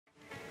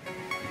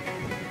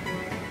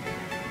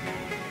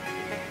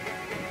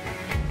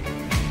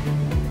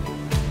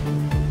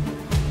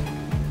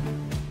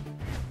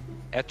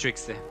É a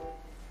Trickster.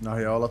 Na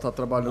real, ela tá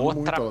trabalhando muito,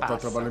 ela tá Ultrapassa.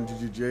 trabalhando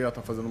de DJ, ela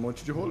tá fazendo um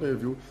monte de rolê,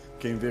 viu?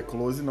 Quem vê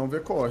close não vê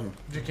corre.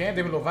 De quem?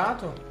 Demi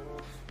Lovato?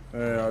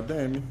 É, a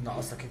Demi.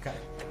 Nossa, que cara.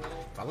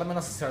 Fala, minha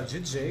nossa senhora,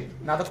 DJ.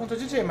 Nada contra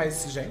DJ,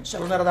 mas, gente,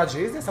 ela não era da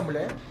Disney, essa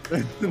mulher?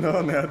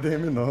 Não é a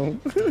Demi, não.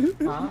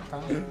 Ah, tá.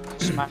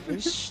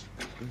 Mas...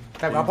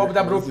 Tá igual a pobre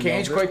da Brooke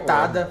Candy,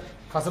 coitada,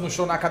 fazendo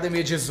show na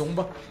academia de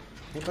Zumba.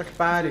 Puta que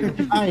pariu.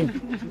 Ai,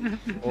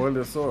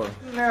 Olha só.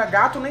 Não é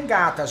gato nem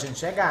gata,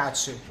 gente, é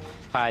gate.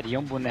 Faria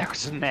um boneco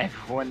de neve,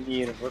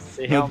 Roniro.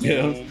 Você Meu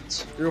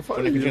realmente... Eu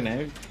boneco de falei.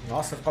 neve.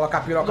 Nossa, colocar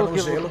a piroca no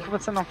Luke, gelo. o que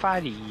você não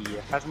faria?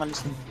 Faz uma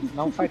lista.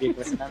 Não faria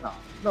que você não.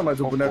 Não, mas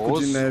o boneco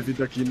Composto. de neve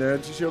daqui não é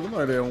de gelo,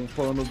 não. Ele é um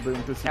pano bem,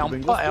 um tecido bem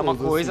gostoso. É uma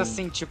coisa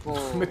assim, tipo...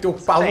 Meteu o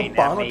pau sei, no né,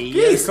 pano. meia-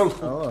 Que isso?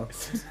 Ah, lá.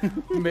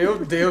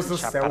 Meu Deus do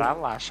Deixa céu. pra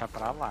lá, deixa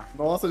pra lá.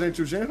 Nossa,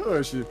 gente, o Gen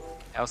Rush.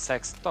 É o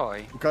sex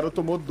toy. O cara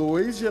tomou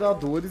 2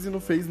 geradores e não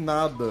fez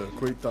nada,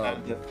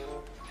 coitado.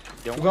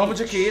 Deu um Vamos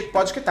de kit,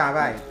 pode quitar,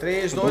 vai.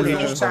 3, 2,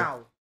 Bonito. 1,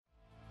 tchau.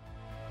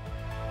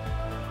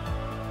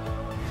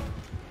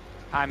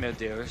 Ai, meu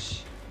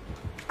Deus.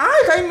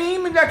 Ai, tá em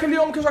mim, aquele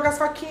homem que joga as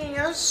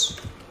faquinhas.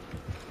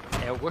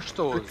 É o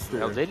gostoso,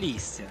 Trickster. é o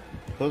delícia.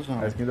 Tô A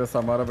zoando. skin da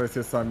Samara vai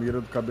ser Samira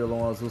do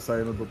cabelão azul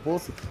saindo do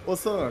poço. Ô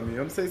Sami,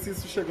 eu não sei se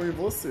isso chegou em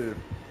você.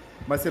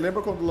 Mas você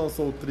lembra quando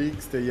lançou o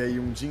Trickster e aí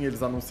um dia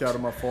eles anunciaram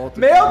uma foto?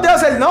 Meu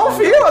Deus, ele não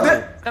viu?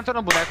 Você entrou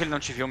no boneco e ele não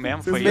te viu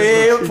mesmo? Foi isso?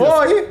 Meu,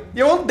 foi. E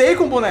eu andei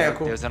com o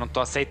boneco. Deus, eu não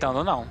tô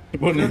aceitando, não.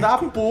 Filho da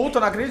puta,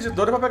 não acredito.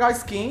 Doido pra pegar a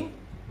skin.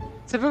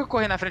 Você viu que eu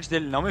corri na frente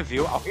dele e não me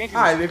viu? Alguém viu?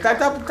 Ah, ele tá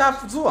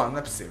zoando, não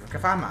é possível. Quer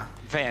farmar.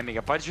 Vem,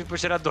 amiga, pode vir pro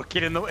gerador, que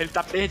ele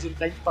tá perdido, ele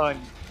tá em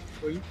pânico.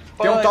 Tô em Tem um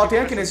pânico, totem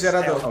aqui meu nesse Deus do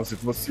gerador. céu. Não, se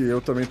fosse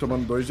eu também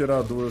tomando 2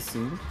 geradores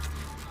assim.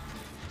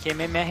 Que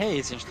MMR é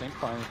esse, gente? Tô em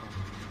pânico.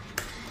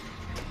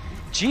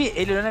 Di,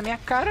 ele olhou na minha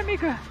cara,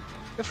 amiga.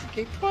 Eu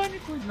fiquei em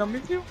pânico, ele não me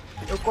viu.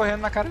 Eu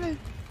correndo na cara dele.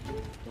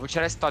 Eu vou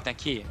tirar esse totem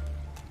aqui,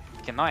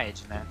 porque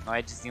Noed, né?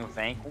 Noedzinho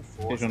vem com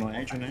força. Seja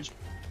Noed, né?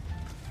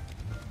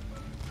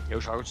 Eu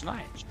jogo de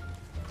Noed.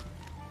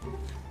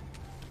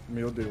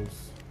 Meu Deus.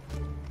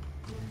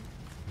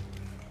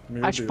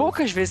 Meu As Deus.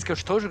 poucas vezes que eu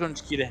estou jogando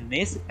de killer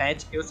nesse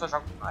pad, eu só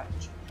jogo com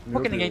Noed. Meu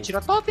Porque ninguém Deus.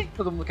 tira totem,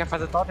 todo mundo quer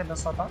fazer totem, não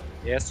só totem.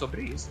 E é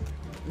sobre isso.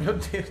 Meu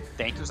Deus.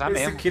 Tem que usar Esse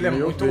mesmo. kill é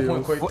Meu muito Deus.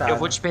 ruim, coitado. Eu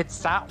vou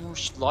desperdiçar um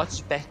slot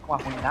de terra com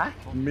arruinar?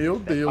 Meu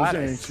Deus,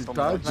 Prepara, gente. tô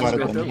Tadinho. muito Bora,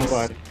 Meu vamos Deus.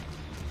 embora.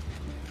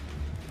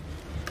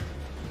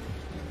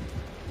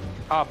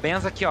 Ó,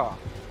 benza aqui, ó.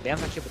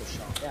 Benza aqui,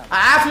 bruxão. Benza.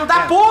 Ah, filho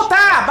da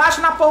puta!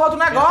 Baixa na porra do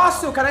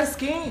negócio, cara,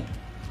 skin.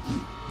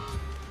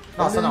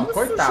 Nossa, Olha não, isso,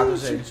 coitado,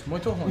 gente. gente.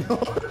 Muito ruim.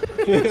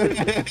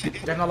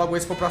 Termina logo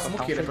esse pro próximo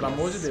Tá killer, pelo feliz.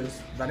 amor de Deus.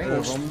 Dá nem É,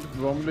 gosto.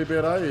 vamos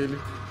liberar ele.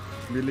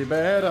 Me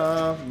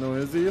libera, não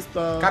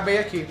exista. Acabei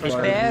aqui. Vai.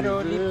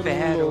 Libero,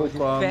 Libero,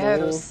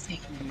 libero amor. sim.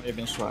 Vamos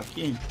abençoar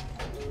aqui.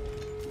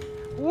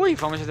 Ui,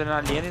 vamos de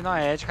adrenalina e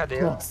Noed,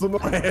 cadê? Nossa, não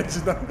é de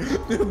dar.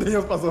 Meu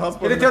Deus, passou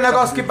raspando. Ele tem um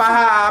negócio que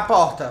barra a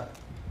porta.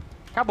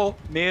 Acabou.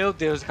 Meu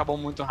Deus, acabou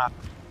muito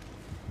rápido.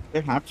 É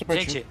rápido essa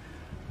partida. Gente,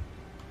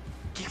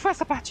 o que foi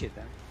essa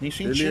partida? Nem Ele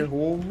senti.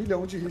 errou 1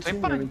 milhão de hits tô em em mim,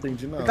 eu não pânico.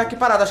 entendi Ele nada. tá aqui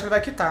parado, acho que ele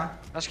vai quitar.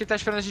 Acho que ele tá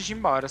esperando a gente ir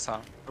embora só.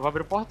 Eu vou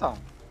abrir o portão.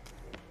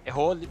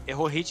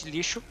 Errou hit,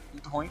 lixo,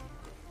 muito ruim.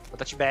 Vou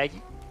touch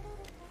bag.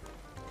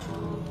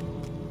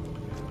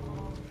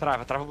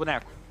 Trava o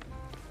boneco.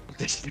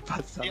 Deixa ele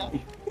passar.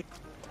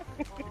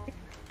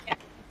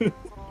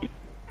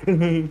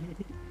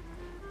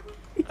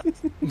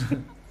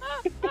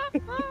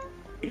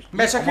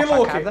 Mexe aqui, Uma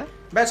Luke. facada.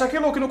 Mexe aqui,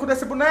 Luke, no cu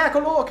desse boneco,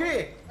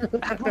 Luke.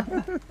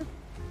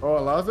 Ó,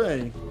 lá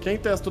vem. Quem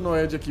testa o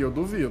Noed aqui? Eu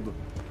duvido.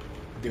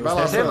 Deus Vai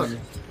lá, Deus. Sami.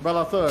 Vai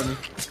lá, Sami.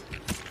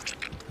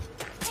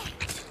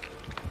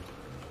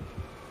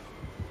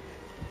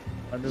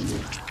 Ai, meu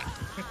Deus.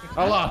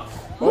 Olha lá.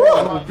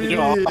 Ó, o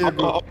perigo.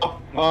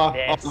 Ó,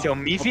 É, se eu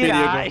me ó o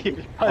virar.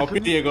 perigo. Ó o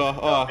perigo,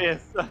 ó.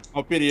 Ó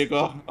o perigo,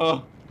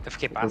 ó. Eu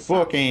fiquei Por passado.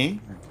 pouco,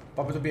 hein?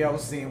 Pobre do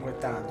Bielzinho,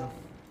 coitado.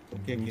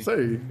 Não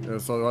sei.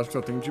 Eu acho que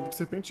só tem um tipo de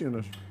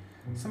serpentinas.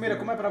 Samira,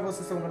 como é pra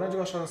você ser uma grande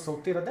gostosa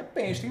solteira?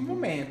 Depende, tem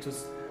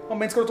momentos.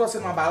 Momentos que eu tô assim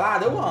numa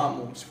balada, eu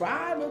amo. Tipo,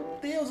 ai meu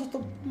Deus, eu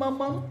tô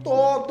mamando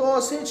todo.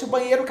 Gente, o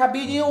banheiro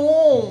cabine em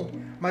um.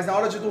 Mas na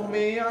hora de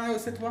dormir, ai, eu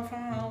sinto uma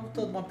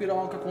falta de uma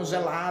piroca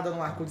congelada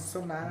no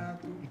ar-condicionado.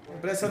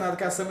 Impressionado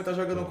que a Sammy tá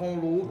jogando com o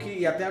Luke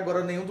e até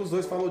agora nenhum dos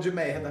dois falou de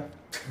merda.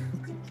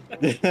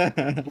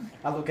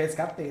 A Luke é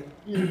escapeira.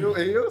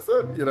 Eu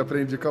sabia,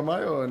 aprendi com a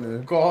maior,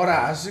 né?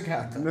 Coragem,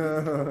 gata.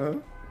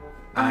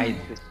 Ai,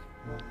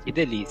 que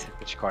delícia,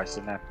 Petcost,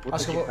 né? Puta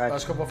Acho que, pariu.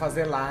 acho que eu vou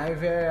fazer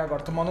live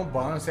agora tomando um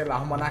banho, sei lá,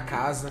 arrumando a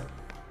casa.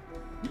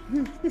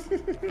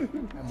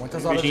 É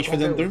muitas Já horas vi gente de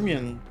fazendo conteúdo.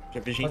 dormindo. Já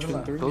vi gente Pode fazendo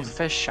lá. Tudo dormindo.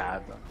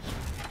 fechado.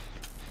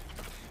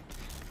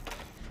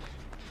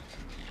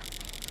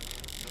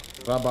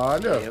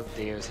 Trabalha. Meu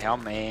Deus,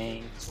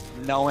 realmente.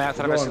 Não é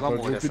através do Agora,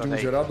 glamour pode essa pedir um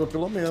daí. gerador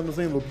pelo menos,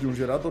 hein, Lu? Pedir um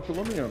gerador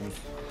pelo menos.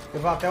 Eu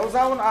vou até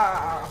usar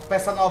a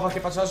peça nova aqui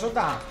pra te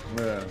ajudar.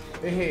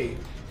 É. Errei.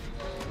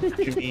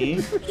 De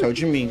mim, saiu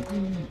de mim.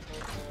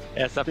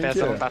 Essa Quem peça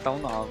que é? não tá tão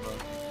nova.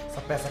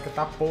 Essa peça aqui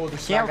tá podre,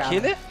 Quem é o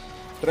killer?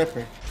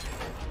 Trapper.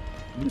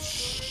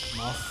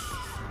 Nossa.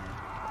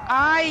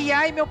 Ai,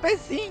 ai, meu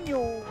pezinho.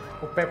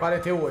 O pé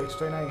 48,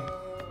 tô indo aí.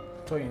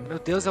 Tô indo. Meu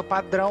Deus, é o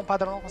padrão. O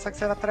padrão não consegue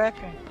ser da trap.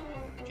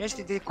 Gente,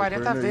 tentei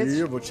 40 vezes.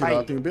 Eu vou tirar,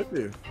 Aí. tem o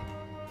BT.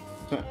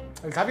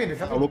 Ele tá vindo, ele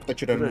tá O vindo. louco tá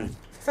tirando. Peraí.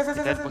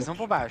 Tá de posição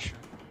por baixo.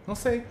 Não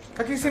sei.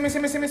 Tá aqui em cima, em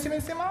cima, em cima, em cima,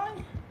 em cima. Ai.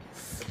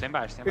 Eu tô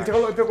embaixo, tô Ele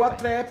embaixo. pegou a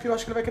trap, eu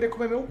acho que ele vai querer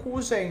comer meu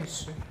cu,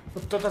 gente.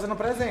 Eu tô trazendo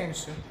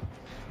presente.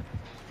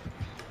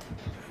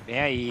 Vem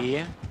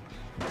aí.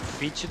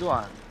 Fit do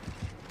ano.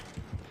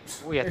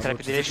 Ui, a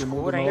trap dele é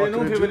escura, hein? Não Ele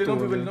não viu, ele não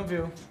viu, acreditou, ele não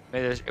viu.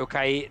 Meu Deus, eu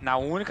caí na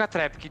única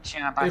trap que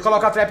tinha na Ele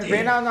coloca a trap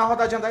bem na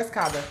rodadinha da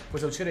escada.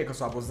 Pois eu tirei, que eu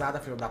sou abusada,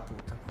 filho da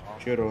puta.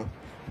 Tirou.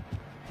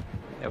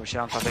 Eu vou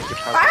tirar um top aqui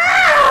por causa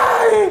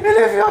Ai,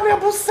 ele viu a minha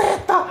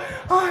buceta!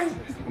 Ai!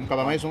 Vamos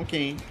acabar mais um aqui,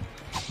 hein?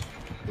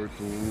 Por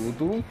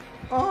tudo.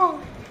 Oh.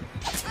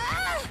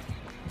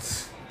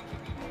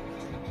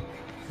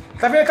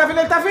 Tá vendo, ele tá vendo,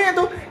 ele tá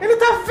vendo! Ele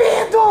tá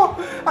vendo!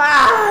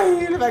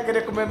 Ai, ele vai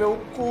querer comer meu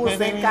cu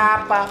sem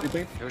capa.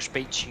 meus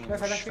peitinhos Vai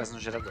sair daqui. fazendo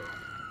gerador.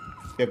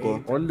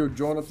 Pegou. Olha o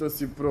Jonathan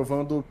se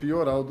provando o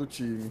pioral do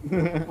time.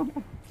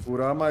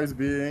 Furar mais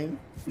B, hein?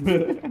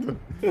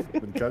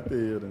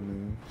 Brincadeira,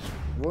 né?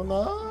 Vou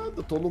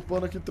nada, tô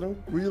lupando aqui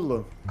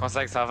tranquila.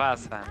 Consegue salvar,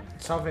 Sam?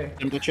 Deixa eu ver.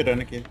 Eu não tô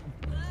tirando aqui.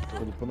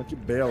 Tô lupando aqui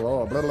bela,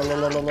 ó. Blá, blá, blá,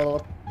 blá, blá, blá.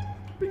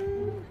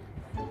 Pim.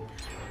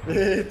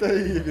 Eita,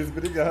 Ives,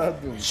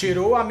 obrigado.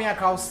 Tirou a minha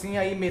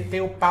calcinha e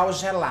meteu o pau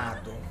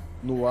gelado.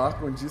 No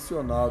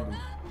ar-condicionado.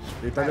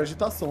 Ele tá de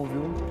agitação,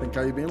 viu? Tem que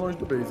cair bem longe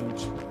do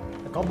basement.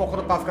 É tão bom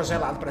quando o pau fica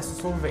gelado, parece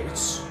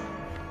sorvete.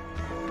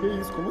 Que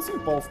isso? Como assim o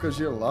pau fica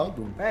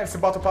gelado? É, você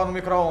bota o pau no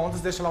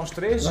micro-ondas, deixa lá uns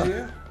 3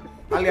 dias.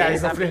 Aliás,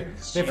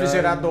 Exatamente.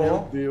 refrigerador. Ai,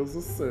 meu Deus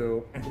do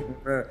céu.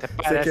 É, Até você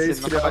quer parece não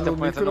esfriar bater no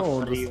punheta no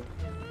micro-ondas. frio.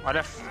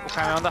 Olha o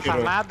caminhão da Tirou.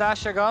 farmada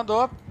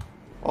chegando.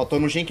 Ó, tô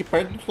no gen que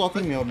perto do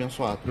totem meu,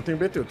 abençoado. Eu tenho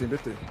BT, eu tenho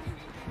BT.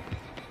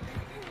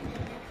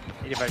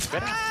 Ele vai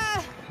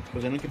esperar.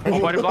 Fazendo aqui O perto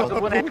body do block do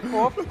totem.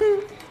 boneco.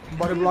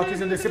 Bora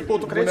bloquezinho desse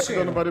puto Boneco dando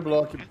cretino. body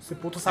block. Esse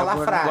puto Block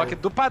salafrário.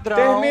 do padrão.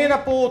 Termina,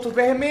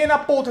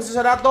 puto, esse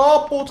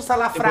gerador, puto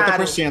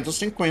salafrário. 50%,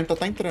 50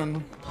 tá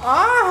entrando.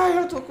 Ai,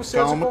 eu tô com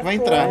cheiro Calma de que vai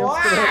cocô. entrar.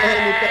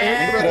 Ai.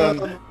 Tá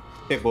entrando.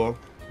 Pegou.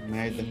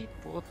 Merda. Ih,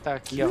 puta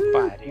que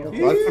pariu.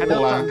 Quase fui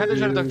pular. Cadê o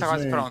gerador que tá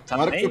quase gente. pronto? Tá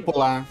Na hora que meio? fui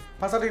pular.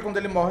 Passa aqui quando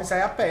ele morre,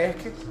 sai a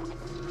perk.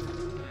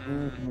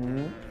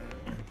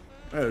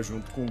 É,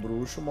 junto com o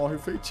bruxo morre o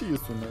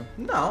feitiço, né?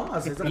 Não,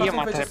 às vezes eu Ih, passo em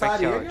uma trap aqui,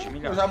 feitiçaria. ó, de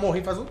milhão. Eu já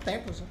morri faz um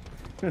tempo. Já.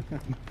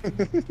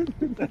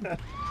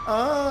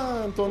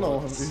 Ah, não tô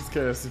não,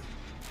 esquece.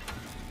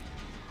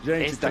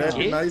 Gente, Esse trap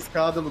daqui? na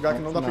escada, lugar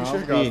que não dá pra Não,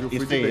 enxergar, viu? Fui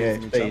isso de aí,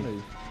 basement, isso aí. amei.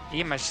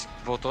 Ih, mas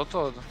voltou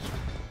todo.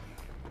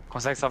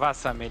 Consegue salvar,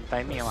 Sam? Ele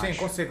tá em mim, eu Sim, acho.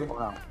 consigo. Ou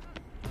não?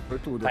 Foi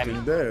tudo, Vai eu tenho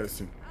mim.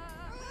 DS.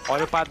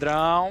 Olha o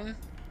padrão.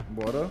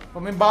 Bora.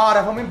 Vamos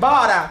embora, vamos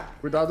embora.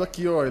 Cuidado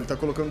aqui, ó, ele tá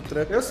colocando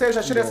trap. Eu sei, eu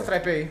já tirei Ó. essa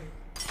trap aí.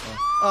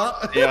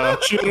 Ah, E ó,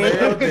 tirou.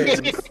 Meu Deus.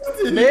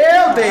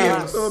 Meu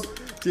Deus.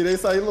 tirei e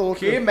saí louco.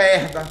 Que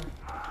merda.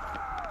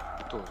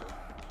 Tudo.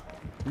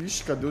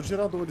 Ixi, cadê os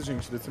geradores,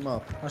 gente, desse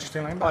mapa? Acho que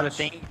tem lá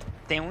embaixo. Olha,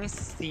 tem um em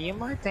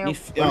cima e tem um...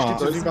 Enfi- Eu acho que ó, te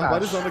dois vim embaixo.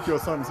 barbarizando aqui, ó,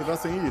 Sammy, você tá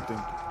sem item.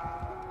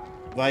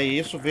 Vai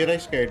isso, vira a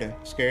esquerda.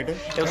 Esquerda.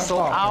 Eu Não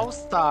sou toca. All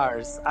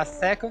Stars, a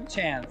second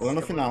chance. Lá no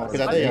Eu final. vou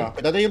Cuidado fazer. aí, ó.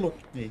 Cuidado aí, Luke.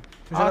 Aí.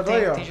 O gerador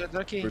aí, ó. Tem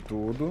gerador aqui. Foi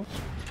tudo.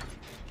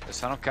 Eu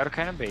só não quero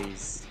cair no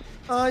base.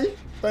 Ai,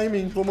 tá em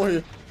mim, vou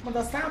morrer.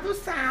 Manda salve,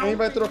 salve. Quem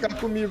vai trocar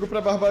comigo pra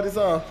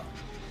barbarizar?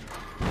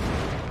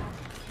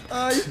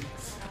 Ai.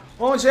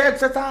 Onde é que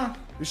você tá?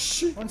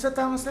 Ixi, Onde você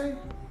tá? Não sei.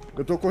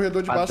 eu tô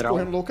corredor de baixo Padrão.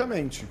 correndo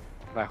loucamente.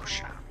 Vai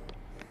rushar.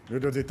 Meu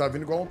Deus, ele tá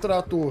vindo igual um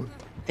trator.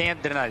 Tem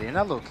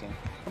adrenalina, Luke?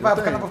 Vai,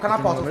 tenho. vou ficar na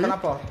Tem porta, vou nome ficar na aí?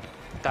 porta.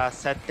 Tá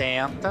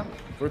 70,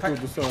 Foi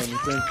tudo, Sammy,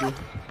 tem que...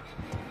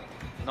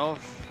 no, Ele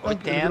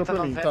virou 80,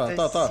 pra mim.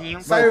 95.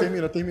 Vai, Saiu.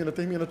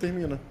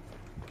 termina.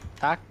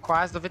 Tá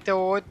quase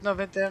 98,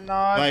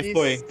 99. Vai,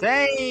 foi.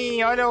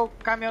 100! Olha o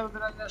caminhão da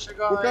adrenalina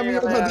chegando. O caminho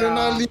aí, da galera.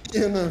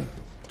 adrenalina.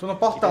 Tô no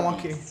portão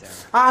aqui. delícia.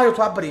 Ai, eu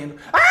tô abrindo.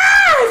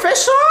 Ai,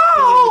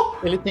 fechou!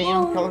 Ele tem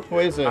aquela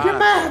coisa. Que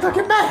merda,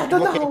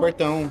 Bloqueia o não.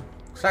 portão.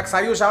 Será que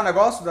saiu já o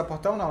negócio da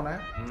portão? Não, né?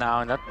 Não,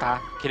 ainda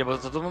tá. Porque ele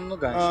botou todo mundo no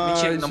gancho. Ai,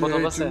 Mentira, ele não botou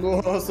gente, você.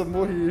 Nossa,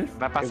 morri.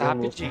 Vai passar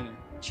Pegou rapidinho.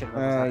 Mentira, não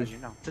vai passar Ai.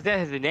 rapidinho, não. Você tem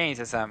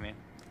resiliência, Sammy?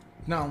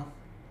 Não.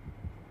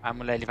 A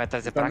mulher ele vai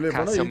trazer Tá pra me cá.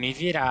 levando Se eu aí. me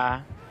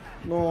virar.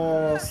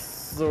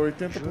 Nossa,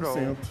 80%.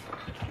 Jurou.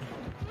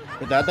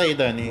 Cuidado aí,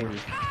 Dani.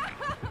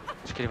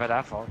 Acho que ele vai dar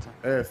a volta.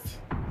 F.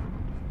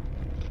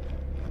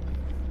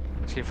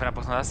 Acho que ele foi na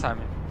portão da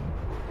Sammy.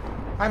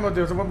 Ai, meu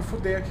Deus, eu vou me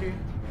fuder aqui.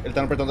 Ele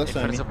tá no portão da Ele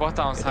foi no Sammy. seu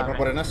portão, Ele tá Sammy.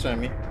 procurando a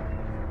Sammy.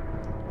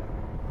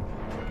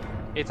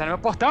 Ele tá no meu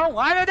portão!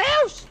 Ai, meu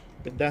Deus!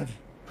 Cuidado.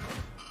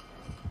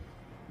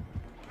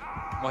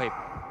 Morri.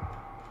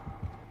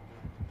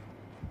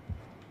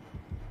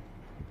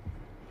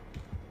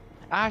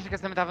 Ah, achei que a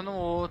Sammy tava no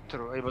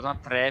outro. Ele botou uma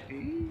trap.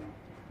 Ih.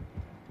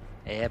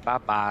 É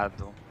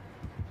babado.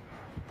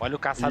 Olha o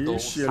caçador,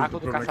 Ixi, o ele, saco o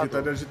do problema é que tá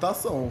caçador. de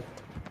agitação.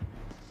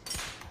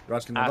 Eu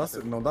acho que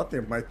não dá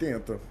tempo, mas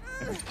tenta.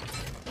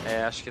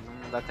 É, acho que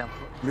não dá tempo.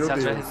 Meu Se ela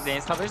tiver Deus.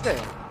 residência, talvez dê.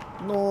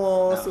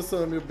 Nossa,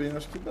 Samir, bem,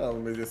 acho que dá,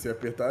 mas ia ser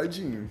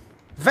apertadinho.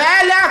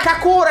 Velha,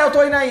 Kakura, eu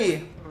tô indo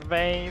aí.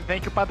 Vem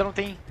que o padrão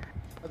tem.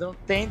 O padrão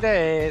tem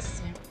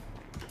DS.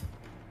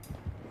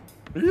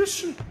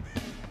 Ixi.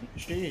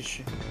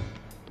 Ixi.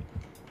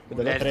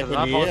 Mulher, Cuidado ele tá da dando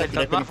uma volta, trepa ali, ele tá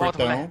trepa dando uma no volta,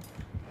 mulher. portão.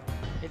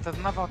 Ele tá dando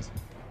uma volta.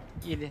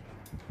 E ele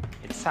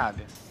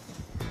sabe.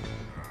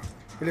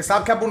 Ele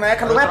sabe que a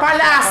boneca não é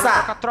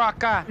palhaça.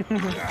 Troca-troca!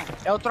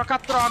 É o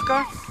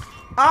troca-troca!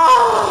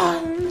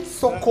 Ai,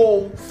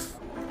 socorro.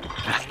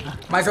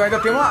 Mas eu ainda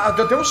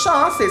tenho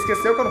chance.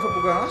 Esqueceu que eu não fui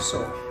pro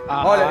gancho?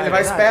 Olha, ele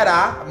vai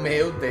esperar.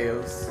 Meu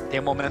Deus.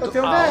 Tem um momento Eu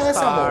tenho All DS,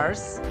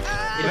 Stars. Ele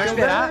vai tenho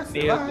esperar? DS,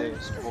 Meu vai.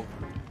 Deus.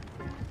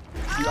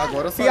 E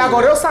agora E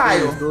agora eu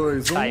saio. 3,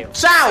 2, 1. Saiu.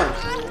 Tchau.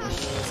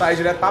 Sai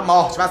direto pra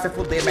morte. Vai se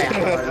fuder,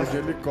 merda. Saiu de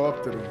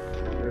helicóptero.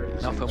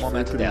 Não foi o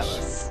momento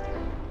delas.